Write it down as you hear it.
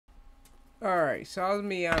Alright, so I was gonna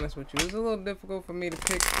be honest with you. It was a little difficult for me to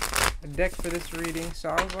pick a deck for this reading. So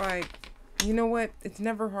I was like, you know what? It's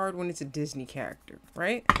never hard when it's a Disney character,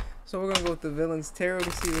 right? So we're gonna go with the Villain's Tarot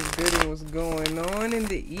to see what's good and what's going on in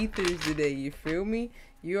the ethers today. You feel me?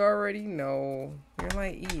 You already know. You're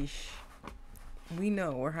like, eesh. We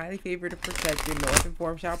know we're highly favored and protected. No weapon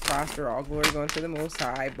form shall prosper. All glory going to the Most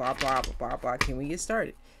High. Blah, blah, blah, blah, blah. Can we get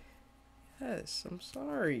started? Yes, I'm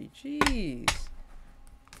sorry. Jeez.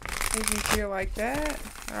 Make me feel like that.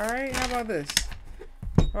 Alright, how about this?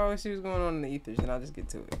 I'll always see what's going on in the ethers and I'll just get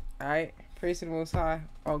to it. Alright? Praise to the Most High.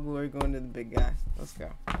 All glory going to the big guy. Let's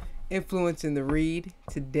go. Influencing the read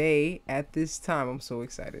today at this time. I'm so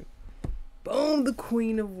excited. Boom, the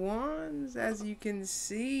Queen of Wands, as you can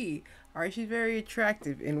see. Alright, she's very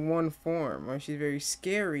attractive in one form, or she's very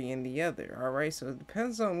scary in the other. Alright, so it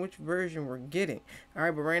depends on which version we're getting.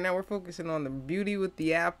 Alright, but right now we're focusing on the beauty with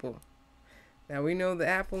the apple. Now we know the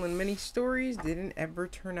apple in many stories didn't ever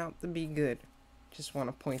turn out to be good. Just want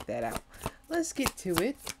to point that out. Let's get to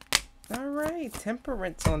it. Alright,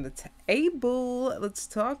 temperance on the table. Let's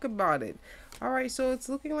talk about it. Alright, so it's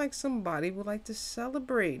looking like somebody would like to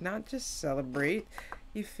celebrate. Not just celebrate.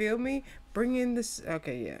 You feel me? Bring in this,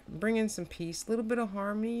 okay, yeah. Bring in some peace, a little bit of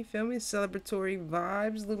harmony, you feel me? Celebratory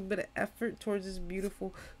vibes, a little bit of effort towards this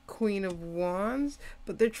beautiful Queen of Wands.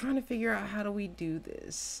 But they're trying to figure out, how do we do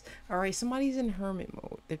this? Alright, somebody's in hermit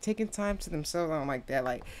mode. They're taking time to themselves. I don't like that.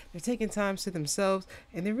 Like, they're taking time to themselves,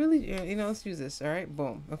 and they're really, you know, let's use this, alright?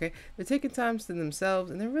 Boom, okay? They're taking time to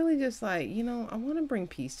themselves, and they're really just like, you know, I want to bring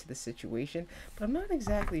peace to the situation, but I'm not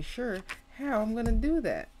exactly sure how I'm going to do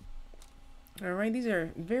that. Alright, these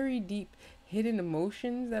are very deep hidden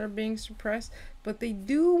emotions that are being suppressed, but they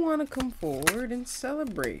do want to come forward and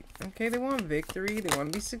celebrate. Okay, they want victory, they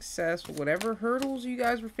want to be successful. Whatever hurdles you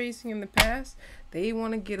guys were facing in the past, they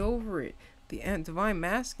want to get over it. The Divine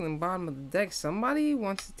Masculine, bottom of the deck, somebody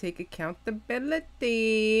wants to take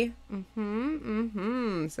accountability.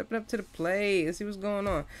 Stepping up to the plate. Let's see what's going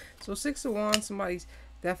on. So Six of Wands, somebody's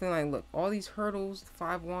definitely like, look, all these hurdles, the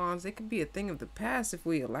Five Wands, they could be a thing of the past if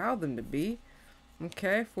we allow them to be.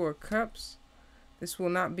 Okay, Four of Cups. This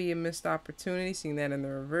will not be a missed opportunity, seeing that in the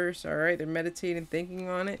reverse. Alright, they're meditating, thinking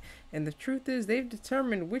on it. And the truth is, they've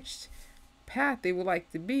determined which path they would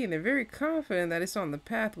like to be. And they're very confident that it's on the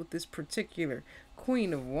path with this particular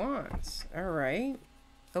Queen of Wands. Alright.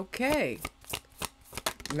 Okay.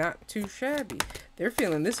 Not too shabby. They're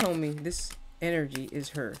feeling this homie, this energy is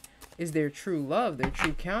her. Is their true love, their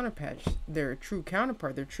true counterpart, their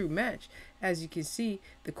true match. As you can see,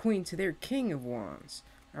 the Queen to their King of Wands.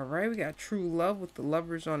 Alright, we got true love with the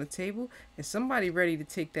lovers on the table, and somebody ready to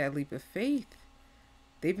take that leap of faith.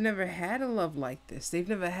 They've never had a love like this. They've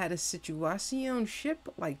never had a situationship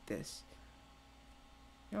like this.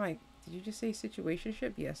 You're like, did you just say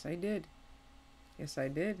situationship? Yes, I did. Yes, I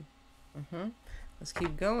did. Let's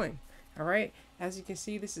keep going. Alright, as you can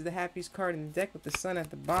see, this is the happiest card in the deck with the sun at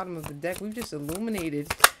the bottom of the deck. We've just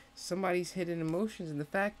illuminated somebody's hidden emotions, and the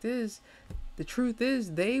fact is, the truth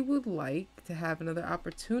is, they would like to have another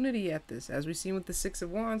opportunity at this. As we've seen with the Six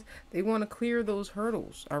of Wands, they want to clear those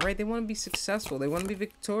hurdles. Alright, they want to be successful. They want to be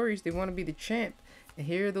victorious. They want to be the champ. And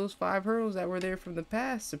here are those 5 hurdles that were there from the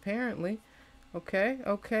past, apparently. Okay,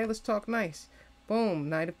 let's talk nice. Boom,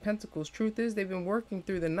 Knight of Pentacles. Truth is, they've been working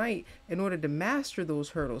through the night in order to master those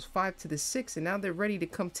hurdles. 5 to the 6, and now they're ready to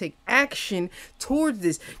come take action towards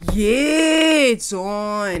this. Yeah, it's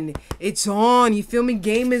on. It's on. You feel me?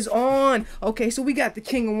 Game is on. Okay, so we got the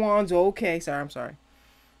King of Wands. Okay, sorry, I'm sorry.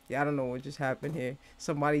 Yeah, I don't know what just happened here.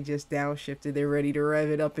 Somebody just downshifted. They're ready to rev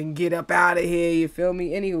it up and get up out of here. You feel me?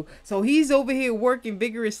 Anywho, so he's over here working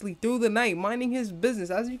vigorously through the night, minding his business.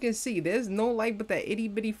 As you can see, there's no light but that itty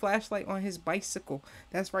bitty flashlight on his bicycle.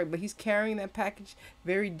 That's right, but he's carrying that package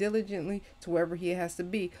very diligently to wherever he has to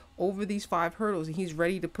be over these 5 hurdles, and he's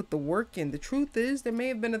ready to put the work in. The truth is, there may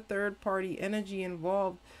have been a third party energy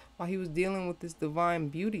involved while he was dealing with this divine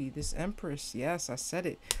beauty, this Empress. Yes, I said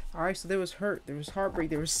it. Alright, so there was hurt, there was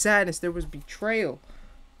heartbreak, there was sadness, there was betrayal.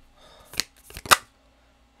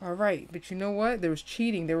 Alright, but you know what? There was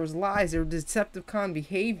cheating, there was lies, there was deceptive con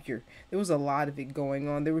behavior. There was a lot of it going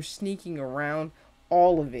on. They were sneaking around,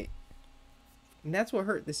 all of it. And that's what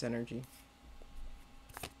hurt this energy.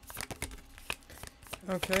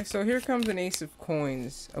 Okay, so here comes an Ace of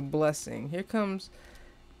Coins, a blessing. Here comes...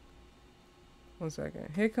 One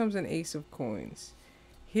second. Here comes an Ace of Coins.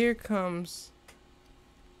 Here comes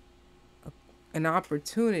an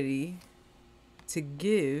opportunity to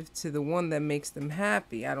give to the one that makes them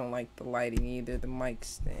happy. I don't like the lighting either. The mic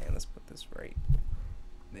stand. Let's put this right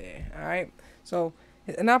there. Alright. So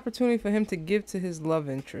An opportunity for him to give to his love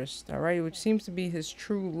interest, all right, which seems to be his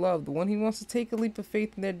true love, the one he wants to take a leap of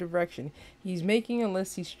faith in their direction. He's making a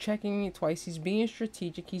list, he's checking it twice, he's being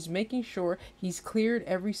strategic, he's making sure he's cleared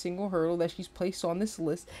every single hurdle that she's placed on this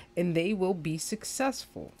list, and they will be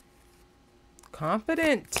successful.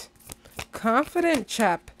 Confident. Confident,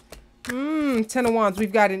 chap. Ten of Wands,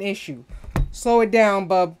 we've got an issue. Slow it down,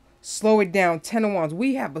 bub. Slow it down. Ten of Wands.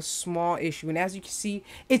 We have a small issue. And as you can see,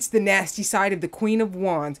 it's the nasty side of the Queen of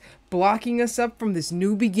Wands blocking us up from this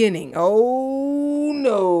new beginning. Oh,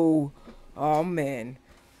 no. Oh, man.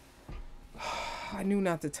 I knew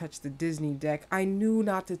not to touch the Disney deck. I knew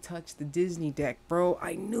not to touch the Disney deck, bro.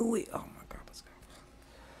 I knew it. Oh, my God. Let's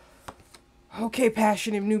go. Okay,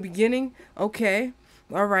 passionate new beginning. Okay.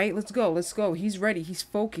 All right, let's go. Let's go. He's ready. He's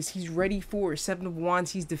focused. He's ready for it. Seven of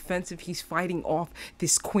Wands. He's defensive. He's fighting off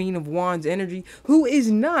this Queen of Wands energy, who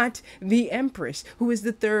is not the Empress, who is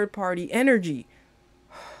the third party energy.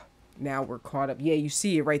 Now we're caught up. Yeah, you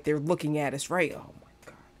see it right there looking at us, right? Oh, my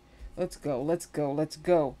God. Let's go. Let's go. Let's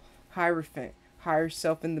go. Hierophant. Higher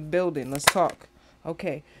self in the building. Let's talk.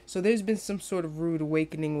 Okay, so there's been some sort of rude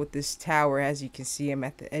awakening with this tower. As you can see, I'm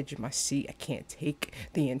at the edge of my seat. I can't take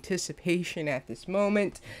the anticipation at this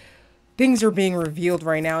moment. Things are being revealed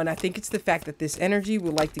right now, and I think it's the fact that this energy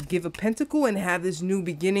would like to give a pentacle and have this new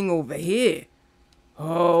beginning over here.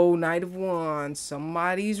 Oh, Knight of Wands.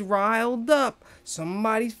 Somebody's riled up.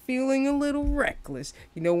 Somebody's feeling a little reckless.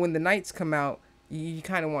 You know, when the Knights come out, you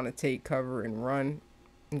kind of want to take cover and run.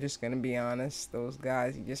 I'm just going to be honest. Those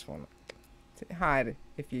guys, you just want to hide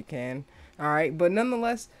if you can. All right, but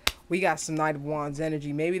nonetheless, we got some Knight of Wands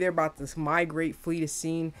energy. Maybe they're about to migrate, flee the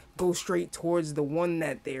scene, go straight towards the one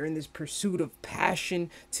that they're in this pursuit of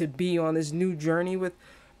passion to be on this new journey with.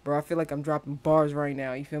 Bro, I feel like I'm dropping bars right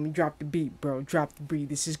now. You feel me? Drop the beat, bro. Drop the beat.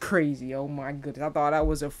 This is crazy. Oh my goodness. I thought I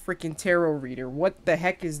was a freaking tarot reader. What the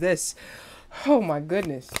heck is this? Oh my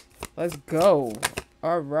goodness. Let's go.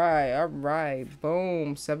 All right. All right.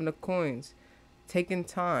 Boom. Seven of Coins. Taking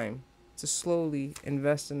time to slowly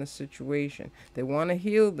invest in the situation. They want to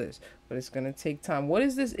heal this, but it's going to take time. What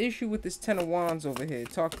is this issue with this Ten of Wands over here?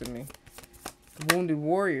 Talk to me. The Wounded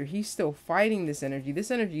Warrior. He's still fighting this energy.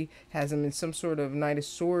 This energy has him in some sort of Knight of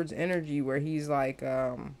Swords energy where he's like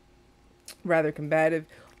rather combative,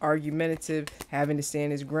 argumentative, having to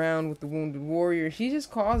stand his ground with the Wounded Warrior. She's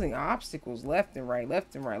just causing obstacles left and right,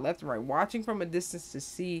 left and right, left and right, watching from a distance to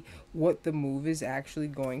see what the move is actually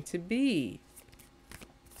going to be.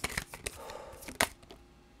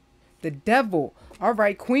 The Devil. All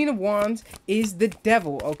right, Queen of Wands is the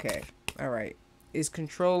Devil. Okay. All right. Is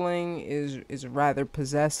controlling, is rather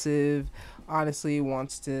possessive. Honestly,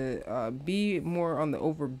 wants to be more on the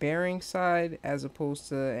overbearing side as opposed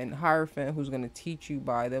to an Hierophant who's going to teach you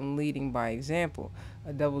by them leading by example.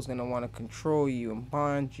 A Devil's going to want to control you and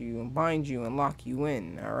bind you and lock you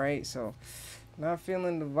in. All right. So not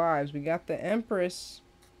feeling the vibes. We got the Empress.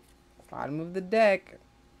 Bottom of the deck.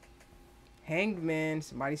 Hanged Man,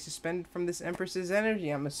 somebody suspended from this Empress's energy,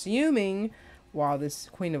 I'm assuming, while this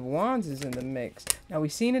Queen of Wands is in the mix. Now,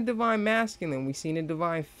 we've seen a Divine Masculine, we've seen a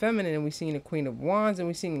Divine Feminine, and we've seen a Queen of Wands, and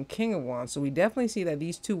we've seen a King of Wands. So we definitely see that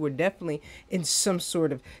these two were definitely in some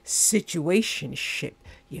sort of situationship.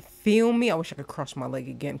 You feel me? I wish I could cross my leg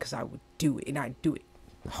again, because I would do it, and I'd do it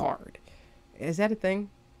hard. Is that a thing?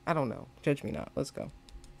 I don't know. Judge me not. Let's go.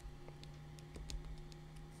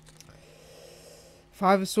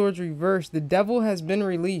 Five of Swords reversed. The Devil has been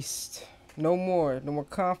released. No more. No more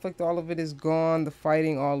conflict. All of it is gone. The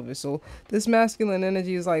fighting, all of it. So this masculine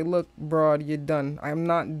energy is like, look, broad, you're done. I'm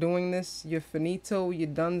not doing this. You're finito. You're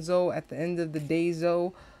donezo. At the end of the day,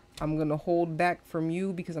 Zo, I'm going to hold back from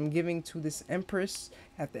you because I'm giving to this Empress.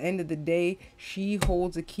 At the end of the day, she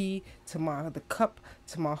holds a key to the cup,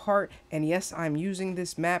 to my heart. And yes, I'm using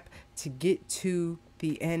this map to get to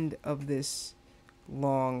the end of this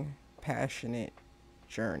long, passionate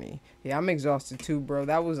journey. Yeah, I'm exhausted too, bro.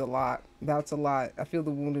 That was a lot. That's a lot. I feel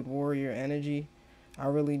the Wounded Warrior energy. I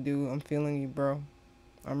really do. I'm feeling you, bro.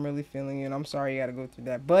 I'm really feeling you, and I'm sorry you gotta go through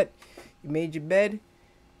that. But you made your bed.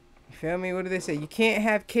 You feel me? What do they say? You can't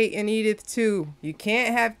have Kate and Edith too. You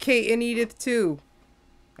can't have Kate and Edith too.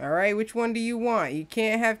 All right, which one do you want? You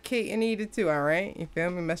can't have Kate and Edith too. All right, you feel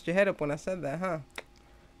me? Messed your head up when I said that, huh?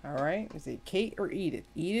 All right, is it Kate or Edith?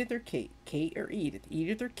 Edith or Kate? Kate or Edith?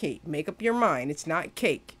 Edith or Kate? Make up your mind. It's not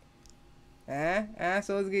cake. So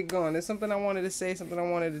let's get going. There's something I wanted to say, something I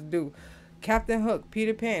wanted to do. Captain Hook,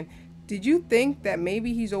 Peter Pan. Did you think that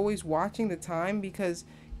maybe he's always watching the time because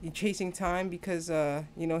he's chasing time because,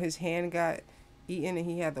 you know, his hand got eaten and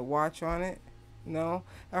he had the watch on it? No?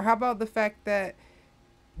 Or how about the fact that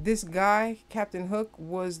this guy, Captain Hook,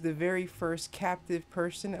 was the very first captive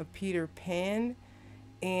person of Peter Pan,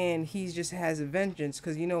 and he just has a vengeance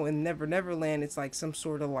because you know in Never Never Land it's like some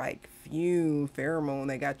sort of like fume pheromone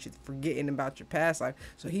that got you forgetting about your past life.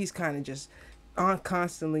 So he's kind of just on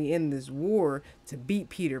constantly in this war to beat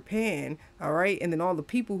Peter Pan, all right? And then all the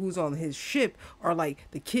people who's on his ship are like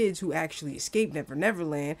the kids who actually escaped Never Never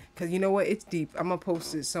Land. Cause you know what? It's deep. I'm gonna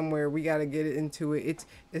post it somewhere. We gotta get into it.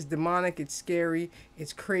 It's demonic. It's scary.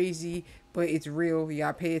 It's crazy, but it's real. You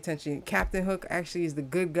gotta pay attention. Captain Hook actually is the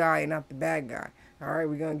good guy and not the bad guy. All right,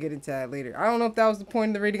 we're gonna get into that later. I don't know if that was the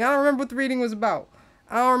point of the reading. I don't remember what the reading was about.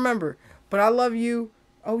 I don't remember. But I love you.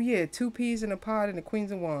 Oh yeah, two peas in a pod and the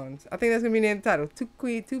Queens of Wands. I think that's gonna be the title. Two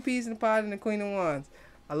peas in a pod and the Queen of Wands.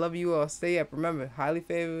 I love you all. Stay up. Remember, highly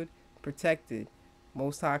favored, protected.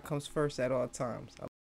 Most High comes first at all times.